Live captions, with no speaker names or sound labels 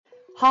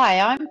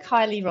Hi, I'm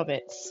Kylie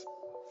Roberts.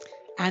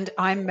 And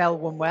I'm Mel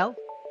Womwell,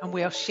 and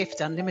we are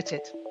Shift Unlimited.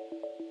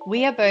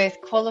 We are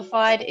both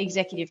qualified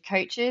executive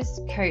coaches,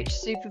 coach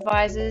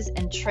supervisors,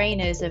 and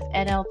trainers of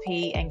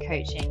NLP and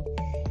coaching.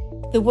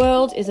 The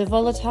world is a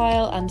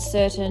volatile,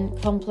 uncertain,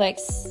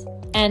 complex,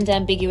 and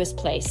ambiguous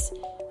place.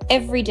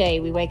 Every day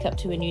we wake up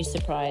to a new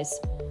surprise.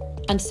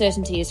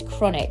 Uncertainty is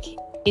chronic,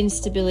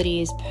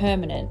 instability is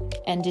permanent,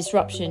 and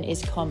disruption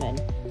is common.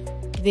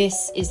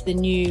 This is the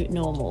new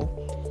normal.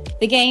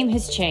 The game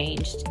has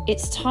changed.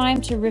 It's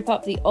time to rip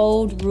up the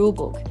old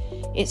rulebook.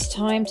 It's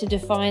time to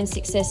define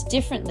success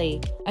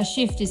differently. A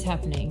shift is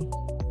happening.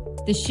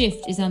 The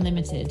shift is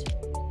unlimited.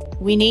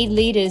 We need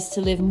leaders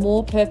to live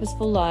more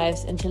purposeful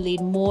lives and to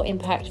lead more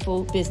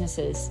impactful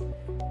businesses.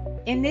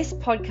 In this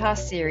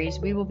podcast series,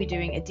 we will be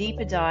doing a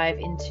deeper dive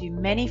into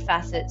many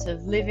facets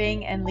of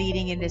living and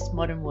leading in this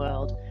modern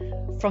world,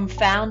 from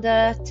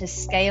founder to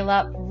scale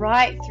up,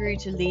 right through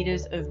to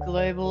leaders of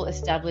global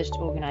established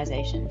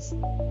organizations.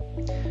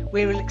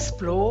 We will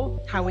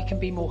explore how we can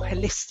be more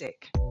holistic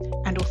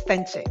and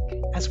authentic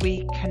as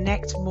we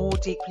connect more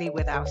deeply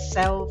with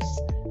ourselves,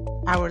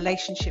 our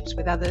relationships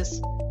with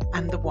others,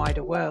 and the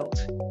wider world.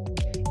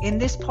 In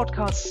this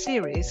podcast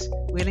series,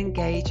 we'll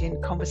engage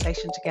in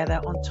conversation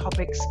together on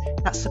topics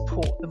that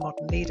support the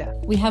modern leader.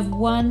 We have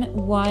one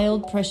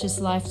wild, precious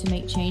life to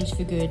make change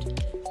for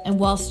good. And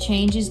whilst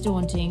change is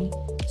daunting,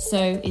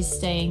 so is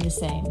staying the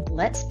same.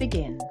 Let's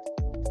begin.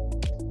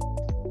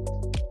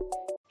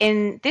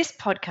 In this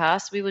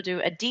podcast, we will do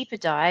a deeper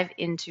dive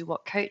into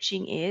what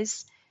coaching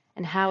is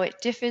and how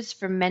it differs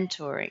from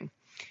mentoring,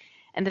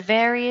 and the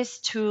various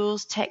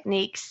tools,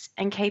 techniques,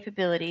 and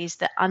capabilities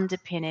that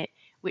underpin it,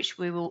 which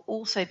we will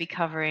also be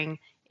covering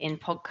in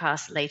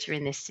podcasts later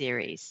in this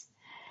series.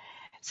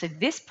 So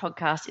this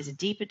podcast is a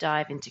deeper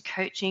dive into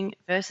coaching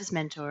versus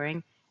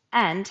mentoring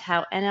and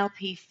how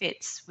NLP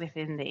fits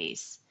within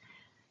these.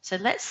 So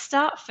let's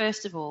start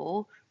first of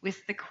all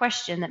with the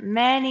question that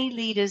many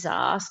leaders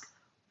ask: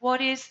 what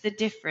is the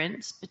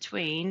difference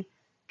between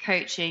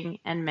coaching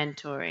and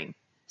mentoring?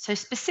 So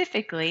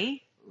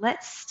specifically,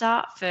 let's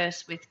start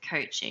first with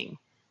coaching.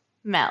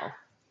 Mel.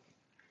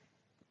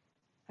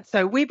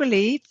 So we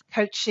believe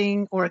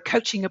coaching, or a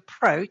coaching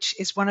approach,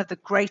 is one of the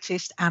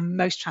greatest and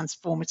most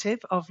transformative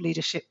of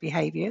leadership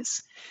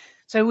behaviors.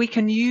 So we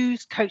can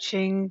use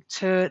coaching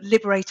to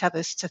liberate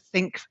others to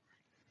think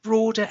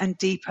broader and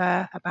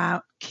deeper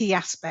about key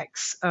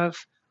aspects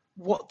of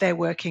what they're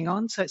working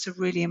on. So it's a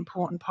really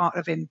important part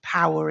of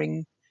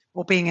empowering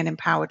or being an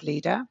empowered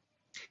leader.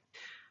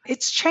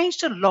 It's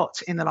changed a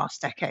lot in the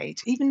last decade,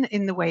 even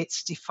in the way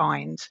it's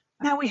defined.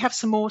 Now we have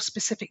some more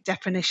specific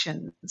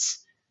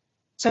definitions.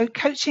 So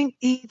coaching,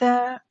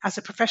 either as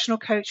a professional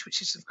coach,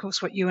 which is of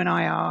course what you and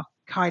I are,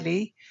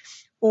 Kylie,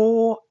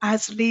 or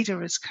as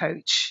leader as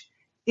coach,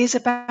 is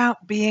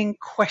about being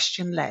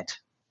question-led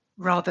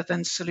rather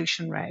than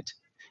solution-led.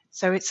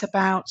 So it's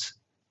about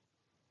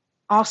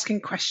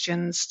asking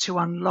questions to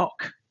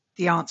unlock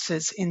the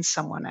answers in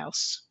someone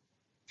else.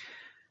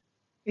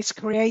 It's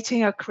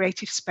creating a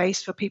creative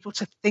space for people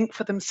to think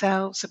for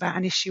themselves about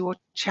an issue or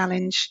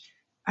challenge.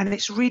 And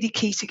it's really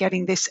key to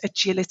getting this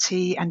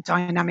agility and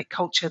dynamic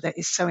culture that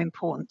is so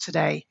important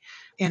today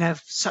in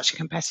such a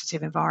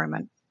competitive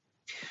environment.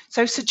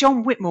 So Sir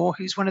John Whitmore,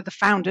 who's one of the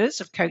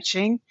founders of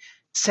coaching,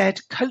 said,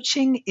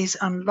 coaching is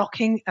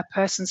unlocking a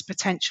person's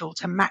potential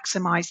to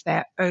maximize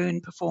their own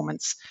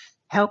performance,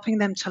 helping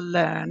them to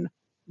learn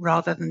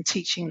rather than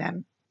teaching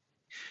them.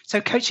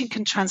 So coaching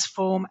can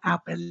transform our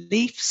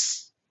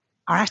beliefs,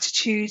 our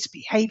attitudes,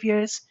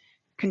 behaviors,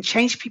 can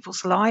change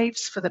people's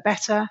lives for the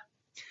better.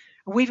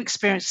 We've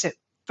experienced it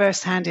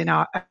firsthand in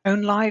our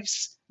own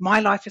lives. My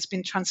life has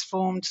been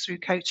transformed through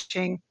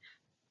coaching.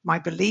 My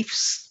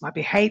beliefs, my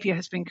behavior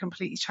has been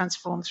completely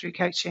transformed through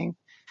coaching.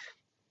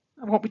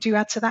 What would you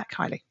add to that,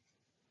 Kylie?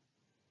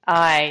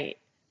 I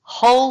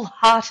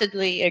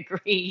wholeheartedly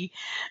agree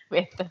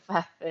with the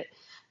fact that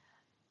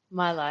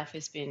my life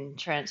has been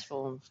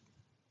transformed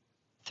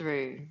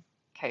through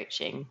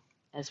coaching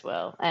as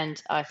well.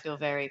 And I feel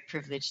very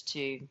privileged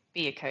to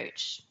be a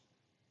coach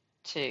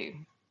too.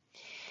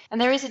 And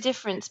there is a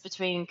difference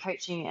between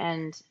coaching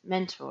and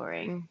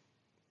mentoring.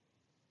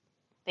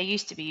 They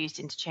used to be used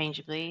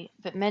interchangeably,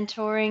 but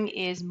mentoring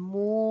is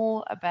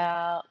more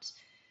about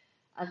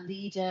a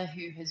leader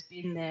who has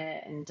been there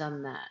and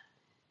done that.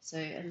 So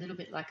a little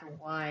bit like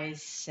a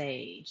wise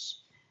sage,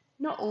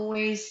 not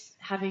always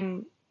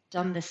having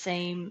done the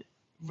same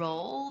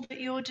role that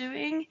you're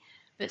doing,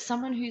 but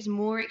someone who's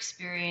more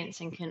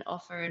experienced and can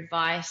offer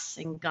advice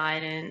and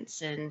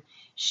guidance and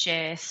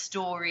share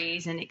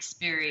stories and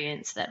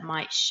experience that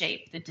might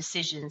shape the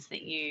decisions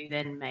that you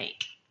then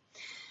make.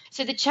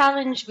 So the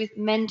challenge with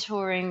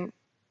mentoring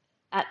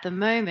at the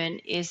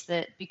moment is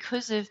that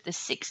because of the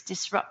 6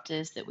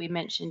 disruptors that we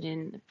mentioned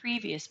in the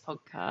previous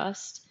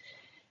podcast,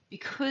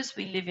 because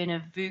we live in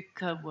a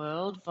VUCA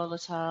world,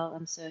 volatile,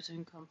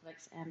 uncertain,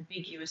 complex,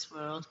 ambiguous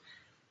world,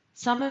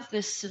 some of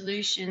the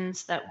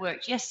solutions that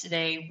worked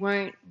yesterday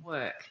won't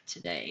work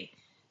today.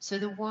 So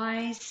the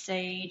wise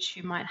sage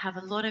who might have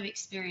a lot of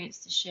experience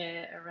to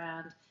share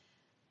around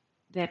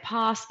their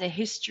past, their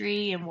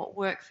history, and what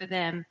worked for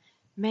them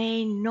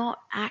may not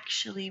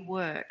actually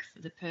work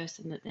for the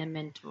person that they're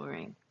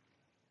mentoring.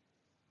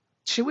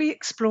 Should we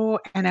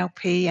explore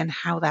NLP and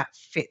how that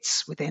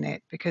fits within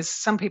it? Because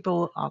some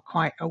people are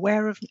quite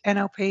aware of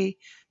NLP,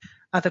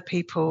 other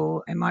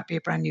people, it might be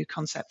a brand new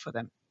concept for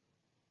them.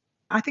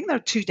 I think there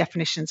are two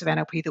definitions of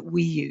NLP that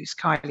we use,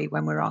 Kylie,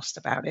 when we're asked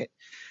about it.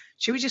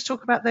 Should we just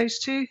talk about those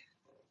two?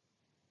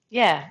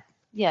 Yeah,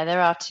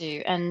 there are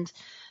two. And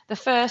the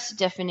first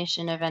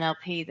definition of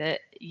NLP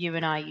that you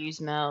and I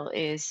use, Mel,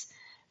 is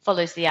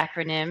follows the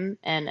acronym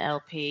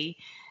NLP.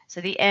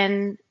 So the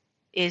N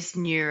is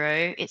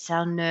neuro, it's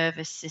our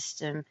nervous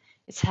system.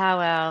 It's how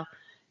our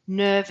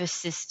nervous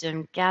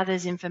system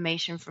gathers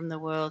information from the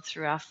world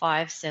through our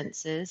five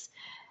senses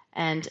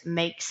and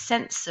makes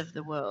sense of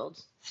the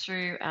world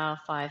through our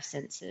five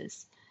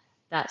senses.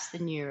 That's the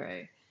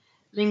neuro.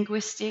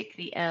 Linguistic,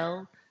 the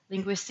L.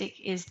 Linguistic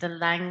is the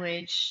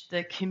language,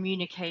 the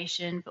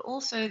communication, but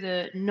also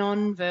the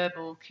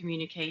non-verbal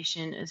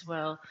communication as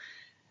well,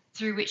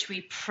 through which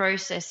we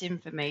process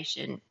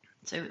information.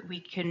 So we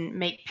can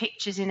make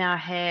pictures in our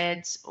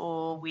heads,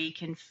 or we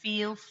can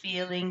feel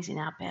feelings in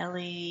our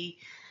belly,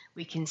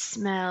 we can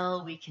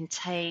smell, we can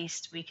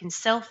taste, we can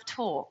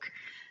self-talk.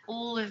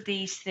 All of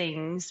these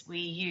things we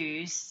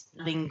use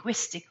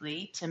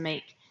linguistically to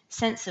make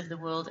sense of the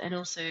world and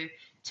also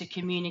to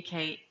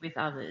communicate with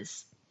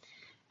others.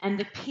 And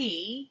the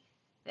P,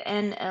 the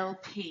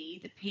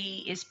NLP, the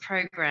P is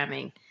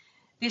programming.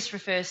 This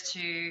refers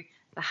to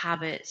the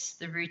habits,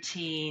 the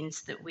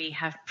routines that we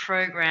have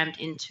programmed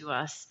into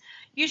us,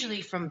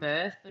 usually from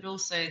birth, but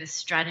also the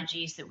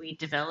strategies that we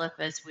develop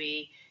as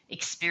we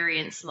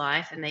experience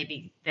life, and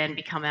they then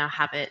become our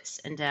habits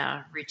and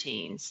our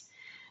routines.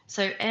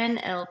 So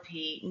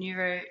NLP,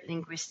 neuro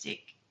linguistic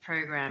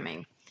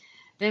programming.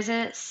 There's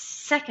a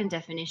second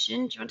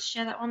definition. Do you want to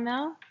share that one,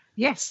 Mel?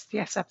 Yes,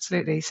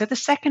 absolutely. So the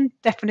second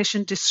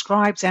definition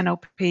describes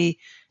NLP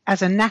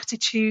as an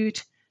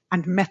attitude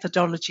and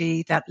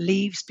methodology that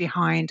leaves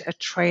behind a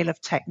trail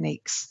of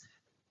techniques,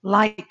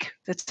 like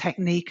the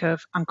technique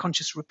of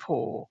unconscious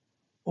rapport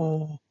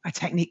or a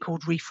technique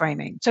called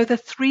reframing. So the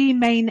three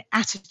main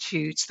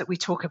attitudes that we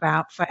talk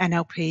about for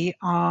NLP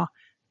are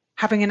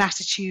having an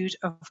attitude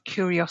of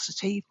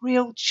curiosity,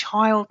 real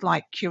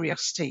childlike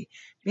curiosity,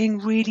 being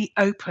really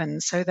open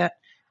so that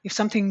if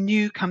something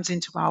new comes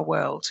into our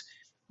world,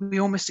 we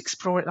almost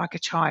explore it like a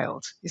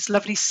child. It's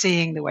lovely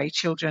seeing the way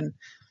children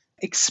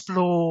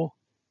explore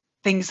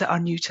things that are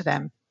new to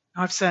them.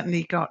 I've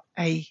certainly got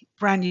a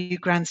brand new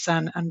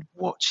grandson, and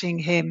watching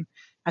him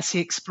as he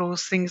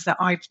explores things that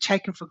I've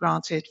taken for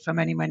granted for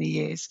many, many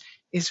years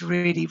is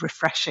really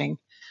refreshing,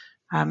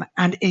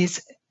 and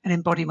is an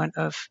embodiment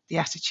of the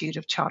attitude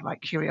of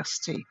childlike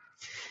curiosity.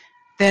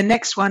 The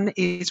next one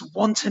is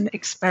wanton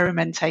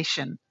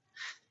experimentation.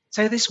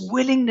 So this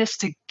willingness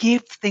to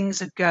give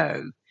things a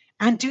go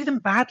and do them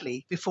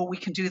badly before we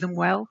can do them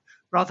well,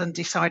 rather than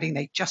deciding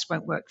they just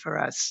won't work for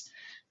us.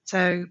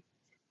 So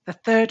the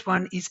third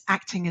one is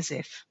acting as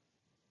if.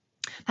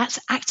 That's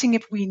acting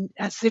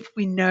as if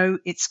we know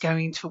it's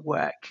going to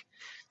work.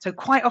 So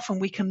quite often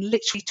we can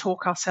literally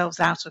talk ourselves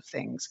out of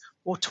things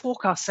or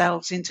talk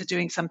ourselves into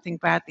doing something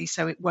badly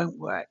so it won't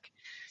work.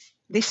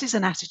 This is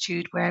an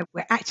attitude where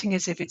we're acting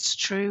as if it's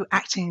true,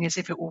 acting as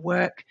if it will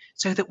work,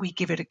 so that we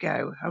give it a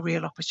go, a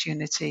real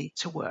opportunity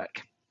to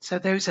work. So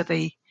those are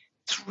the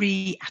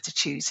three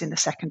attitudes in the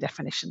second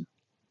definition.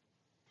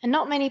 And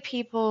not many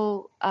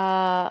people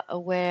are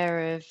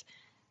aware of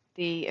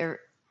the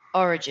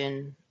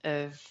origin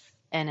of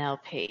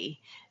NLP.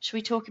 Should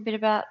we talk a bit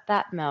about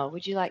that, Mel?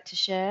 Would you like to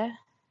share?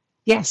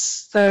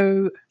 Yes,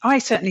 so I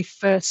certainly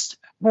first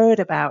heard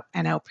about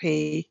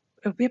NLP.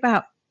 It would be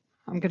about,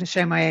 I'm going to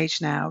show my age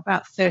now,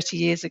 about 30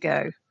 years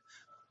ago,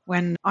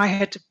 when I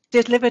had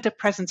delivered a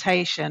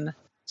presentation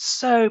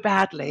so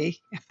badly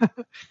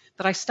that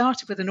I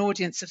started with an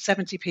audience of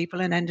 70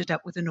 people and ended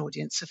up with an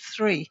audience of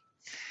 3.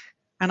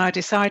 And I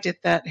decided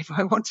that if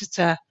I wanted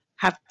to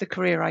have the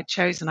career I'd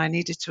chosen, I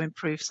needed to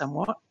improve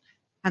somewhat.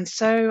 And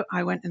so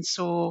I went and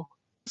saw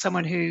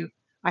someone who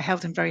I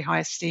held in very high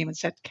esteem and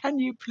said, "Can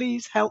you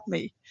please help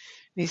me?"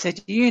 And he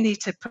said, "You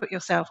need to put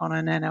yourself on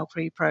an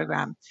NLP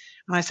program."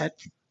 And I said,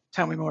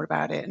 "Tell me more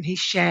about it." And he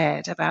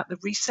shared about the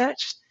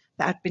research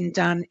that had been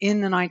done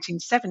in the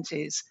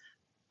 1970s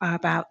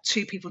about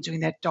 2 people doing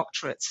their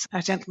doctorates,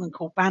 a gentleman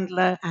called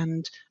Bandler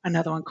and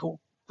another one called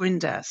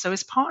Grinder. So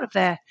as part of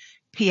their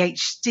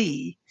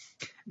PhD,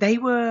 they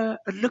were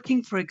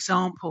looking for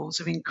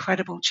examples of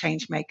incredible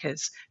change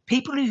makers,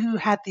 people who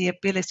had the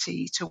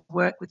ability to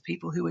work with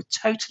people who were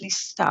totally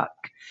stuck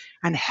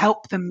and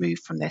help them move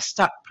from their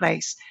stuck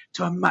place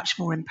to a much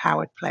more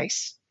empowered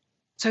place.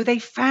 So they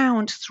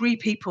found 3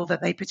 people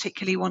that they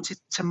particularly wanted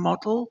to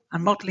model,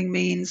 and modeling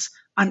means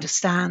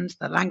understand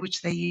the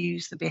language they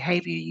use, the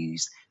behavior you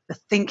use, the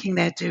thinking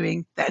they're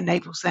doing that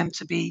enables them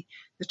to be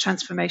the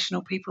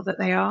transformational people that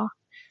they are.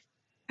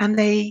 And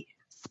they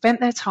spent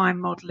their time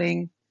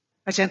modeling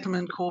a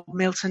gentleman called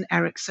Milton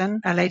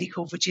Erickson, a lady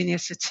called Virginia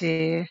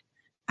Satir,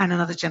 and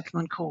another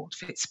gentleman called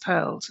Fitz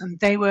Perls. And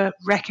they were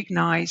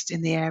recognized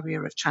in the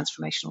area of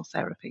transformational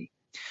therapy.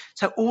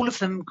 So all of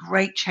them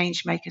great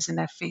change makers in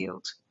their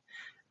field.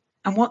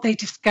 And what they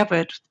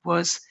discovered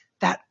was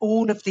that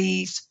all of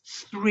these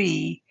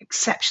three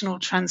exceptional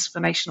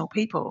transformational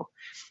people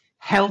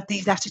held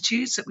these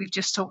attitudes that we've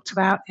just talked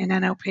about in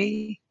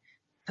NLP.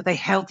 So they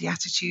held the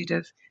attitude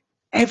of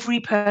every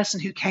person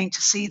who came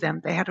to see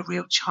them, they had a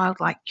real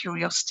childlike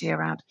curiosity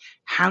around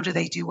how do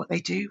they do what they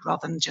do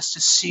rather than just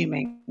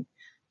assuming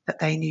that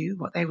they knew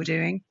what they were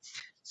doing.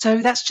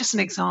 So that's just an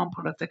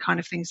example of the kind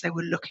of things they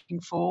were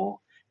looking for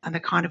and the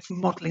kind of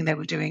modeling they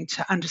were doing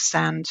to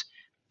understand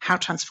how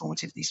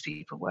transformative these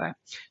people were.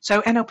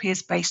 So NLP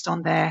is based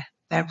on their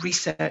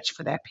research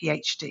for their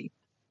PhD.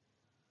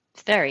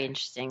 It's very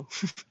interesting.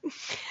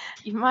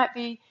 You might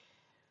be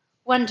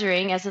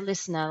wondering as a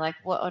listener, like,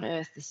 what on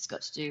earth this has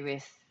got to do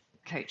with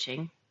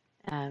coaching.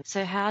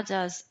 So how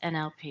does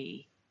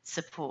NLP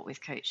support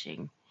with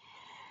coaching?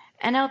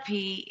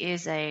 NLP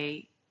is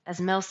as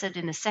Mel said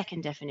in the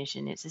second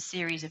definition, it's a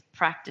series of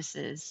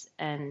practices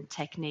and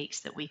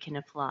techniques that we can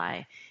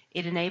apply.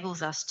 It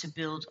enables us to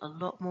build a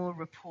lot more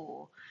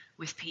rapport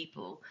with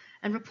people.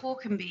 And rapport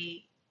can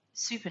be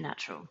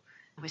supernatural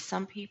with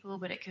some people,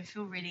 but it can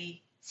feel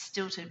really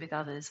stilted with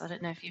others. I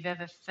don't know if you've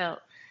ever felt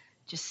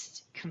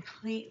just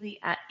completely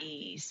at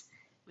ease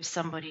with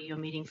somebody you're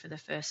meeting for the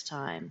first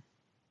time.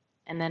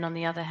 And then on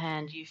the other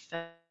hand, you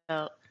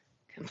felt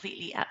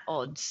completely at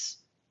odds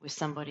with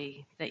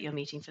somebody that you're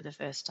meeting for the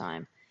first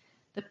time.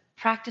 The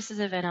practices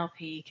of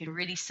NLP can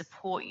really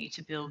support you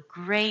to build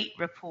great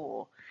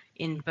rapport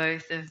in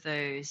both of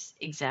those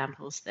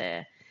examples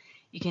there.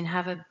 You can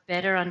have a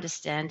better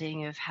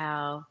understanding of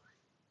how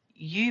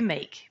you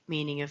make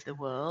meaning of the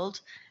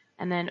world,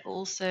 and then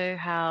also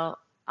how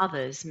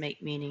others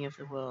make meaning of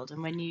the world.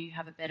 And when you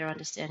have a better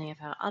understanding of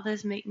how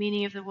others make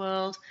meaning of the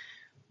world,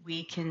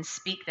 we can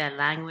speak their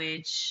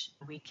language,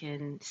 we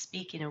can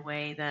speak in a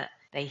way that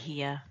they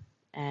hear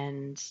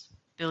and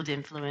build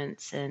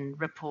influence and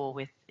rapport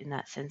with in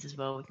that sense as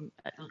well. We can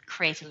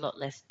create a lot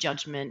less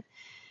judgment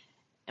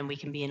and we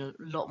can be in a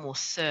lot more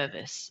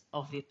service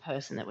of the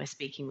person that we're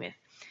speaking with.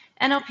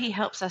 NLP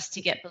helps us to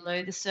get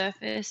below the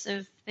surface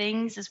of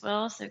things as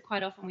well. So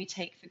quite often we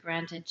take for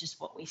granted just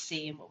what we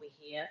see and what we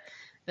hear,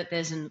 but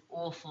there's an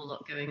awful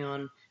lot going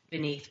on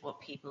beneath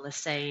what people are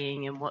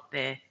saying and what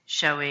they're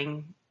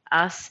showing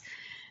us.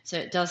 So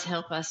it does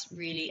help us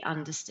really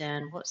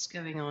understand what's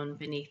going on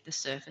beneath the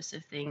surface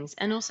of things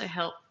and also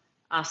help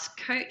us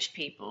coach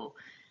people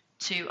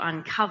to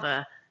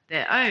uncover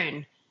their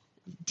own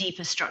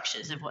deeper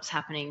structures of what's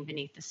happening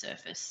beneath the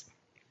surface.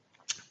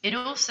 It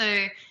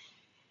also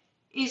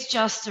is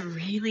just a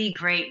really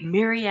great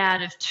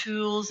myriad of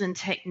tools and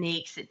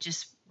techniques that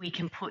just we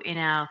can put in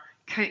our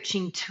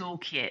coaching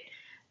toolkit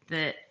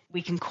that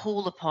we can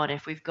call upon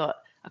if we've got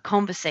a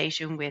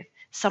conversation with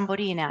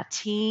somebody in our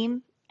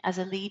team as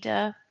a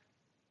leader,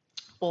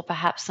 or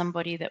perhaps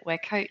somebody that we're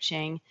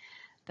coaching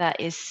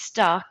that is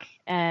stuck,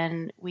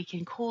 and we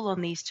can call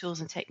on these tools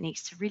and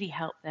techniques to really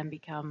help them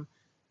become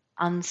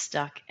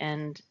unstuck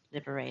and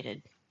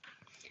liberated.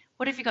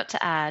 What have you got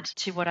to add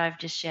to what I've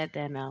just shared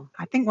there, Mel?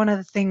 I think one of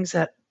the things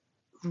that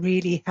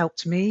really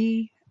helped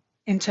me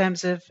in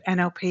terms of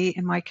NLP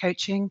in my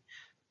coaching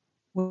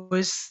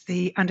was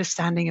the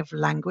understanding of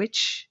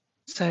language.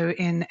 So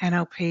in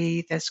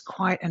NLP, there's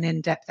quite an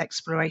in-depth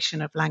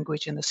exploration of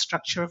language and the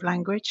structure of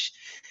language.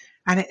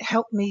 And it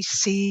helped me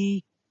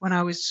see when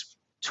I was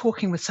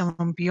talking with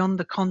someone beyond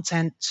the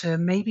content to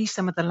maybe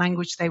some of the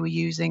language they were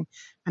using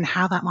and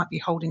how that might be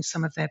holding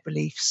some of their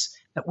beliefs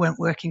that weren't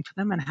working for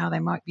them and how they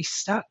might be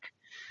stuck.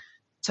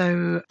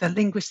 So the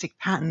linguistic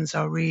patterns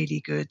are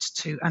really good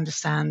to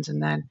understand,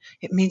 and then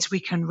it means we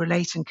can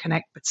relate and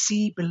connect, but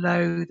see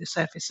below the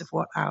surface of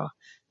what our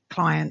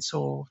clients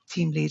or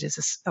team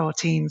leaders or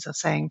teams are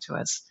saying to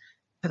us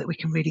so that we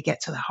can really get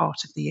to the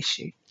heart of the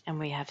issue. And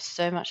we have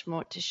so much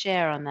more to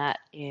share on that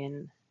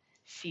in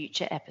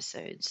future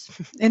episodes.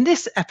 In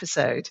this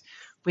episode,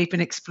 we've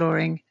been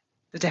exploring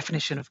the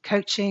definition of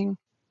coaching,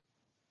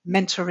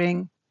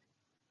 mentoring,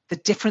 the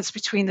difference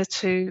between the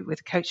two,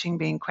 with coaching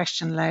being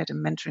question-led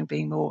and mentoring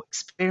being more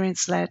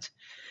experience-led,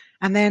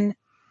 and then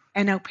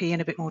NLP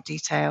in a bit more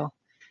detail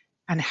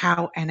and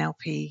how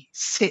NLP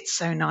sits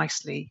so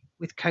nicely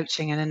with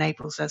coaching and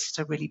enables us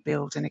to really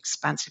build an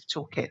expansive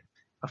toolkit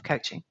of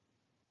coaching.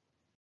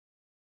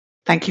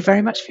 Thank you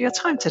very much for your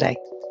time today.